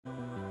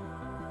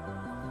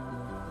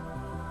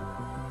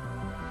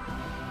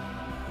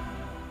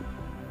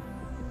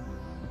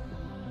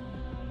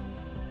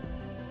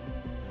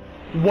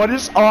What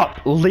is up,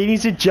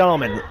 ladies and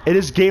gentlemen? It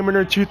is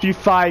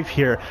GamerNerd235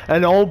 here,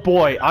 and oh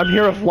boy, I'm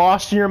here with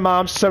Lost in Your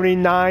Mom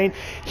 79.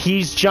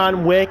 He's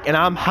John Wick, and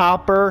I'm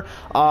Hopper.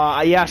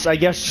 Yes, I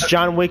guess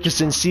John Wick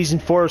is in Season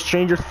 4 of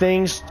Stranger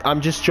Things.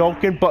 I'm just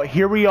joking, but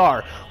here we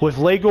are with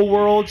Lego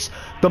Worlds,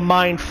 the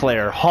Mind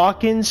Flayer.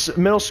 Hawkins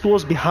Middle School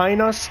is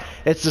behind us.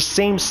 It's the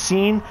same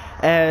scene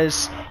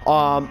as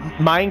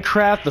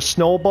Minecraft, the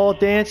snowball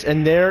dance,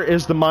 and there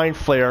is the Mind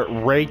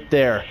Flayer right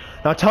there.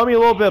 Now tell me a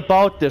little bit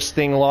about this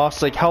thing,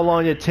 Lost. Like, how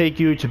long did it take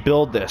you to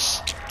build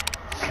this?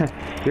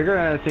 You're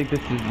gonna think this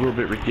is a little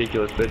bit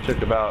ridiculous, but it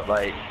took about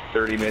like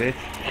 30 minutes.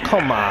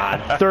 Come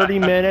on, 30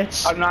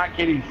 minutes? I'm not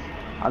kidding.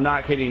 I'm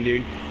not kidding,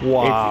 dude.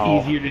 Wow.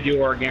 It's easier to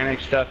do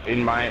organic stuff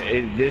in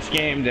this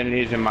game than it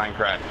is in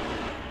Minecraft.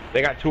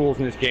 They got tools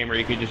in this game where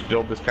you can just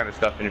build this kind of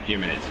stuff in a few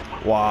minutes.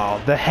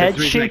 Wow, the head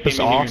shape is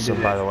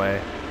awesome, by the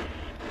way.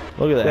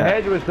 Look at that. The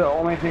head was the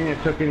only thing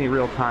that took any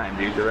real time,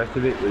 dude. The rest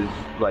of it was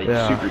like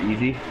super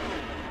easy.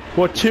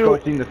 Well,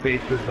 sculpting the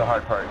face was the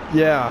hard part.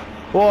 Yeah.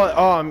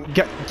 Well,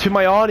 to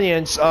my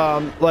audience,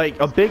 like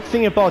a big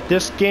thing about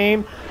this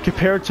game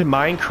compared to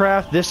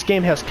Minecraft, this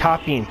game has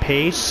copy and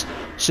paste,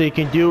 so you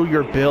can do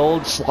your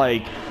builds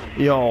like,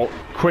 you know,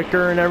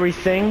 quicker and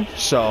everything.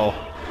 So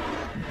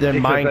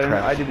than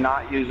Minecraft. I did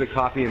not use a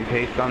copy and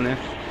paste on this.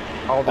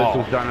 All this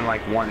was done in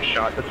like one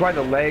shot. That's why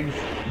the legs,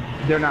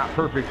 they're not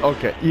perfect.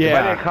 Okay, yeah.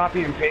 If I did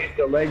copy and paste,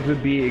 the legs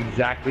would be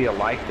exactly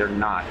alike. They're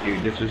not,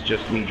 dude. This was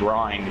just me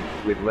drawing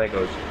with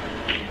Legos.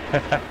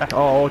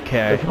 Oh,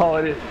 okay. That's all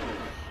it is.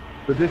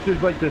 But this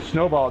is like the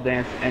snowball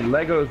dance, and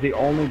Lego is the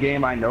only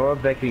game I know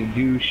of that can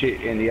do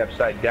shit in the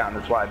upside down.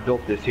 That's why I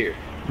built this here.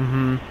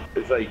 Mm-hmm.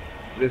 It's like,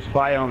 this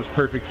biome is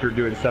perfect for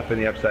doing stuff in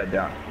the upside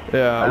down.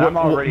 Yeah. And I'm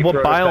already what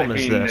biome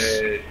is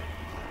this?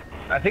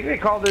 I think they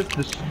call this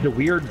the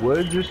weird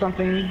woods or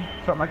something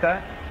like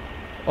that.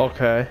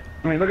 Okay.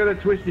 I mean, look at the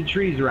twisted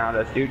trees around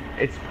us, dude.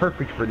 It's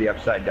perfect for the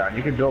upside down.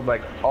 You can build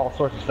like all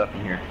sorts of stuff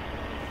in here.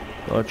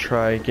 I'll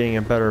try getting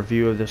a better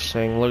view of this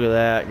thing. Look at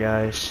that,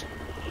 guys.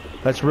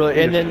 That's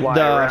really... And then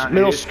the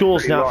middle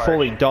school's not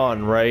fully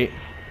done, right?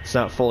 It's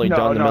not fully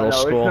done, the middle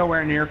school. No, it's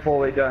nowhere near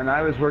fully done.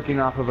 I was working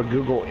off of a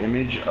Google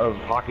image of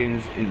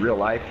Hawkins in real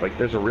life. Like,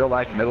 there's a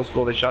real-life middle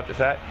school they shot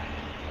this at.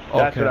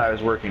 That's what I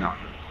was working on.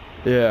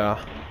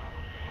 Yeah.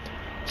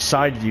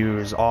 Side view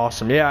is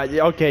awesome. Yeah,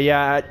 okay,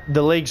 yeah,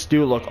 the legs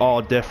do look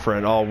all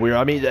different, all weird.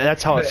 I mean,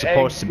 that's how it's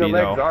supposed to be, though.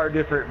 The legs are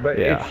different, but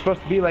it's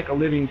supposed to be like a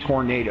living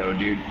tornado,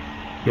 dude.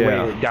 The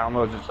way it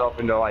downloads itself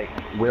into, like,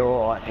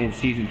 Will in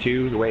Season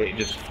 2, the way it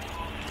just...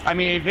 I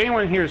mean, if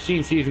anyone here has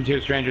seen Season 2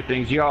 of Stranger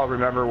Things, you all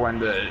remember when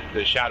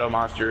the shadow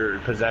monster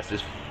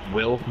possesses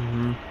Will?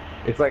 Mm-hmm.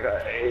 It's like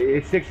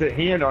it sticks a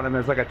hand on him,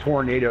 it's like a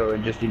tornado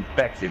and just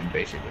infects him,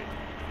 basically.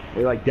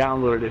 It, like,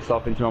 downloaded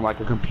itself into him like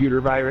a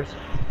computer virus.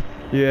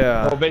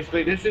 Yeah. Well,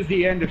 basically, this is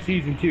the end of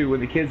Season 2 when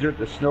the kids are at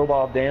the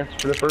snowball dance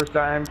for the first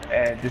time,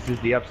 and this is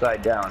the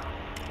upside down.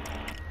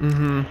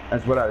 Mm-hmm.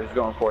 That's what I was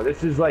going for.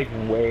 This is like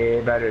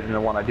way better than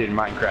the one I did in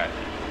Minecraft.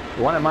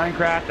 The one in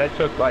Minecraft, that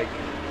took like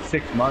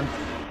 6 months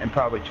and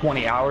probably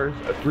 20 hours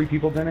of 3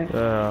 people doing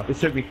it.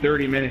 This took me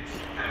 30 minutes.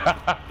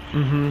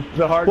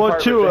 The hard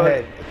part was the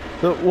head.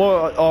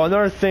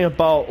 Another thing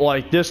about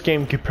like this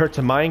game compared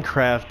to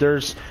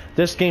Minecraft,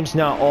 this game's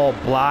not all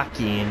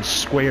blocky and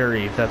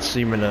squarey, if that's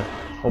even a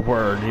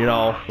word, you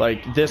know,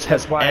 like this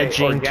has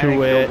edging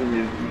to it.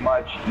 Is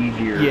much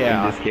easier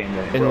in this game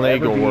than in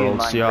Lego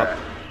Worlds. Yep.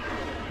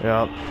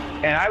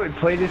 And I would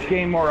play this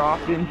game more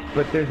often,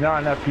 but there's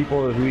not enough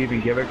people who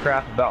even give a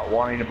crap about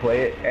wanting to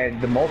play it, and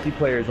the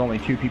multiplayer is only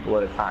 2 people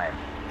at a time.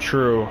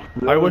 True.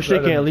 I wish they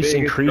can at least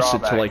increase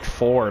it to like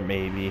 4,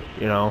 maybe,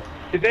 you know.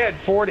 If they had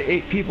 4 to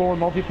 8 people in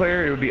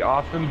multiplayer, it would be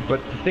awesome,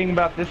 but the thing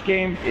about this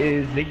game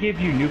is they give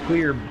you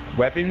nuclear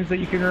weapons that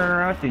you can run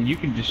around, and you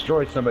can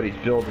destroy somebody's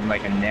build in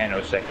like a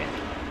nanosecond.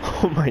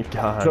 Oh my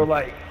god. So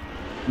like,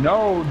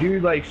 no,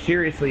 dude, like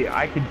seriously,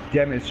 I could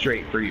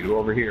demonstrate for you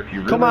over here if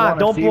you really want to. Come on,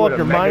 don't blow up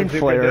your Mind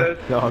Flayer.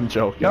 No, I'm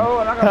joking. No,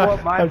 I'm not gonna blow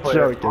up Mind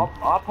Flayer. Joking.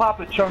 I'll pop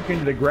a chunk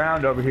into the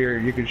ground over here,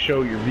 and you can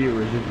show your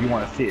viewers if you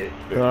want to see it.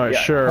 All right,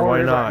 sure,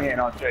 why not? And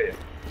I'll show you.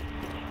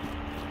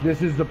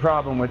 This is the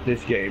problem with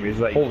this game. Is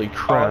like, holy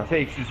crap! All it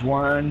takes is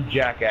one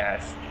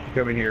jackass to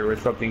come in here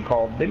with something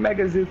called the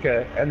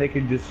Megazooka, and they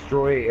can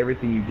destroy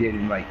everything you did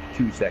in like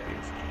 2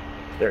 seconds.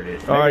 There it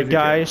is. Alright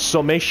guys,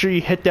 so make sure you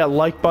hit that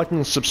like button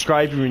and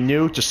subscribe if you're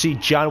new to see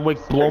John Wick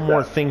blow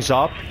more things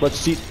up. Let's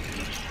see.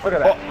 Look at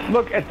that.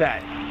 Look at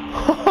that.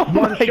 Oh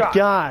my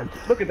god.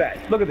 Look at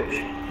that. Look at this.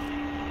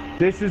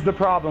 This is the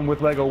problem with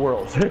Lego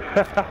Worlds.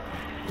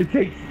 It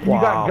takes, you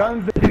got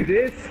guns that do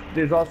this.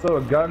 There's also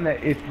a gun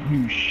that if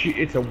you shoot,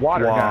 it's a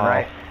water gun,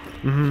 right?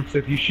 So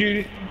if you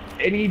shoot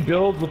any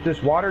build with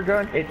this water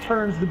gun, it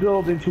turns the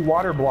build into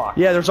water blocks.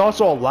 Yeah, there's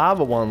also a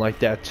lava one like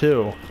that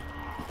too.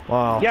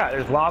 Wow. Yeah,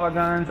 there's lava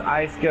guns,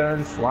 ice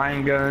guns,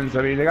 slime guns.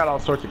 I mean, they got all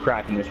sorts of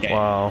crap in this game.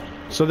 Wow.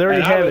 So there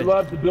you have it. I would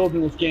love to build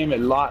in this game a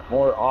lot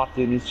more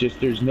often. It's just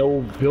there's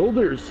no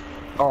builders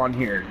on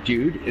here,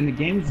 dude. And the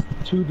game's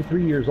 2 to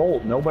 3 years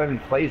old. Nobody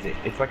plays it.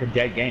 It's like a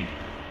dead game.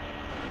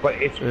 But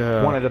it's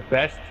one of the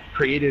best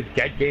creative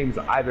games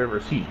I've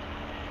ever seen.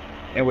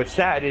 And what's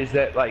sad is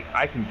that, like,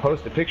 I can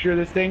post a picture of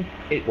this thing,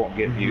 it won't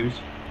get views.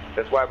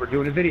 That's why we're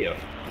doing a video.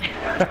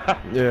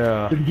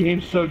 Yeah. The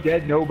game's so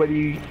dead,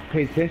 nobody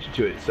pays attention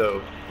to it.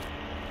 So,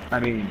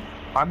 I mean,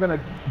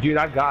 dude,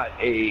 I've got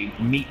a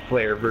Meat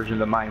Flayer version of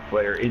the Mind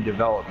Flayer in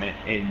development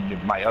in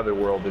my other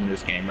world in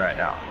this game right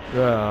now.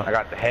 Yeah. I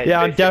got the head.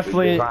 Yeah, I'm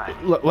definitely,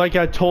 designed. like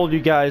I told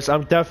you guys,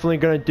 I'm definitely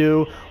going to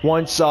do,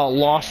 once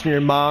Lost in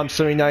Your Mom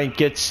 79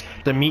 gets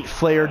the Meat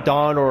Flayer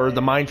done, or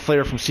the Mind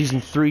Flayer from Season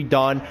 3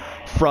 done,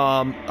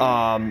 from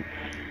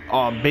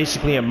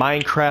basically in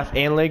Minecraft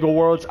and Lego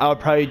Worlds, I would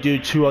probably do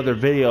 2 other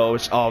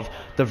videos of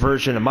the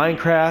version of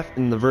Minecraft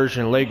and the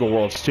version of Lego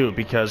Worlds too,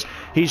 because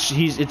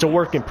it's a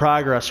work in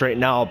progress right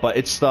now, but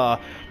it's the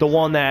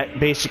one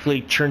that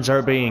basically turns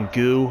everybody in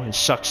goo and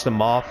sucks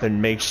them up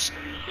and makes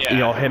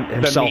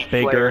himself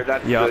bigger.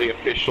 That's the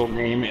official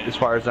name as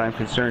far as I'm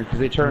concerned,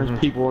 because it turns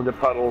people into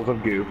puddles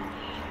of goo.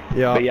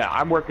 Yeah. But yeah,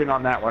 I'm working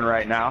on that one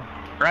right now.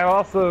 I've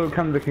also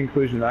come to the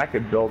conclusion that I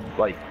could build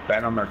like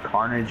Venom or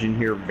Carnage in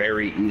here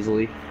very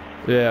easily.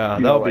 Yeah,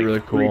 that would be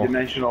really cool.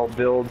 3-dimensional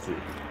builds.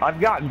 I've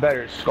gotten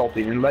better at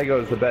sculpting, and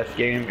Lego is the best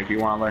game if you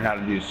want to learn how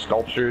to do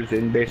sculptures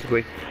in,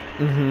 basically.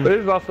 But this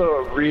is also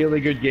a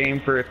really good game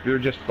for if you're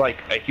just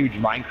like a huge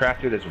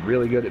Minecrafter that's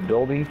really good at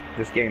building.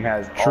 This game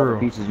has all the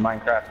pieces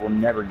Minecraft will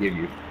never give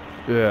you.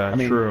 Yeah, I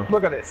mean,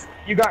 look at this.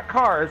 You got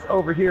cars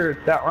over here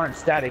that aren't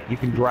static. You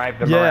can drive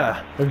them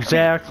around. Yeah,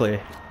 exactly.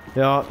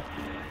 Yeah.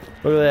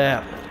 Look at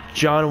that.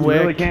 John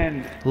Wick really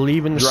can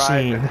leaving the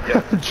scene.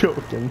 Yeah. I'm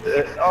joking.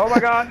 Oh my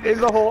god, in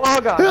the hole.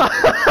 Oh god.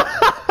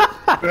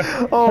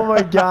 Oh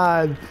my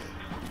god.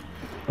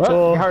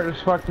 Well, hard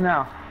as fuck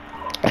now.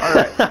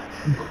 Alright.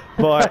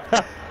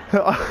 But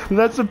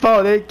that's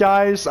about it,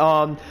 guys.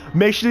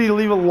 Make sure you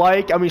leave a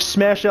like. I mean,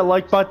 smash that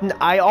like button.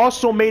 I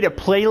also made a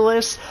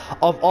playlist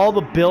of all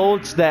the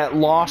builds that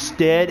Lost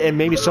did, and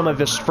maybe some of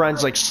his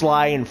friends like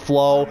Sly and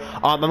Flo.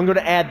 I'm going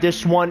to add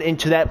this one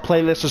into that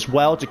playlist as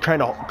well to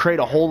kind of create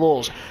a whole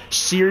little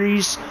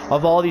series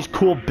of all these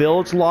cool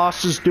builds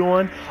Lost is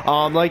doing.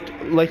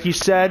 Like you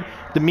said,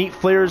 the Meat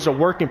Flayer is a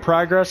work in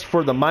progress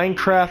for the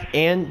Minecraft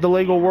and the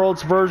Lego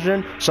Worlds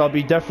version, so I'll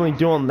be definitely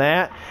doing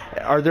that.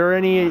 Are there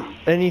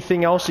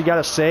anything else you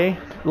gotta say,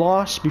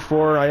 Lost,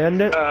 before I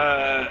end it?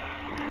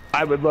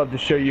 I would love to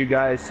show you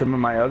guys some of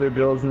my other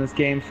builds in this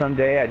game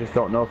someday. I just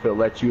don't know if it'll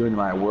let you into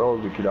my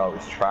world. We could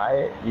always try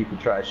it. You could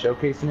try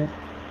showcasing it.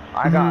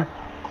 I got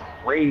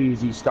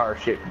crazy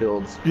starship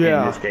builds in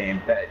this game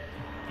that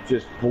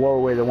just blow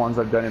away the ones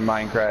I've done in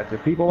Minecraft.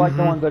 If people like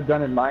the ones I've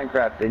done in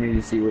Minecraft, they need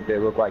to see what they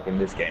look like in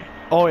this game.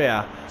 Oh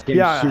yeah. This game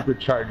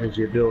supercharges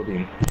your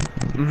building.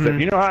 So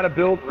if you know how to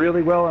build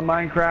really well in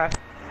Minecraft,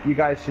 you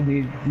guys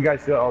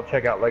should all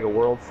check out Lego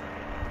Worlds.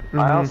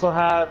 I also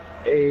have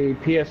a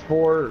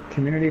PS4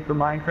 community for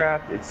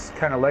Minecraft. It's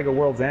kind of Lego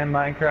Worlds and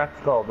Minecraft.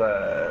 It's called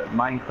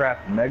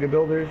Minecraft Mega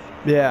Builders.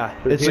 Yeah,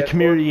 it's a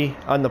community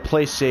on the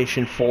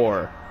PlayStation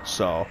 4,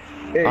 so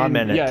I'm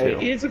in it too.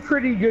 It's a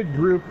pretty good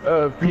group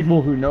of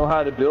people who know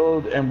how to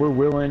build, and we're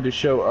willing to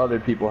show other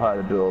people how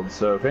to build.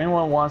 So if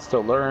anyone wants to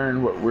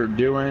learn what we're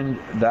doing,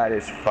 that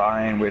is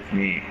fine with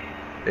me.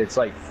 It's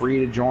like free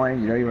to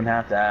join. You don't even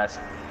have to ask.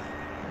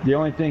 The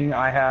only thing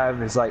I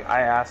have is like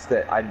I ask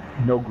that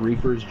no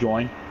griefers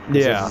join.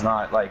 This is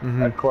not like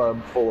a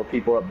club full of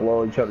people that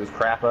blow each other's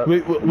crap up.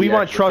 We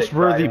want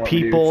trustworthy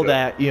people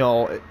that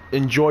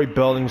enjoy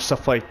building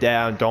stuff like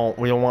that, and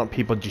we don't want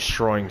people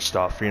destroying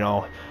stuff.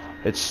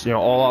 It's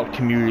all out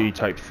community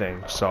type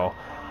thing. So,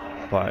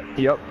 but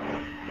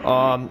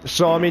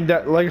so I mean,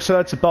 like I said,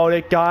 that's about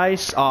it,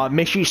 guys.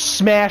 Make sure you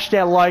smash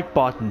that like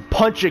button,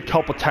 punch it a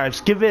couple times,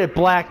 give it a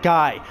black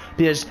eye,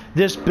 because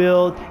this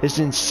build is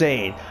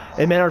insane.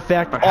 As a matter of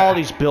fact, all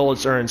these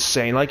builds are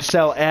insane. Like I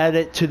said, I'll add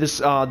it to this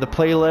the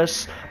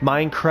playlist.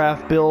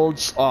 Minecraft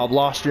builds,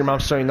 Lost in Your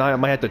Mom 79. I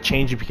might have to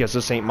change it because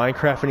this ain't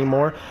Minecraft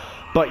anymore.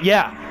 But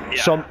yeah.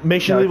 So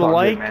make sure you leave a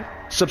like,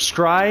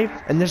 subscribe,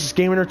 and this is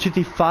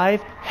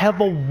GameRunner235.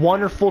 Have a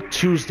wonderful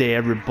Tuesday,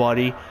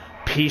 everybody.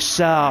 Peace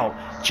out.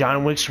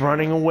 John Wick's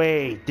running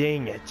away.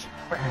 Dang it.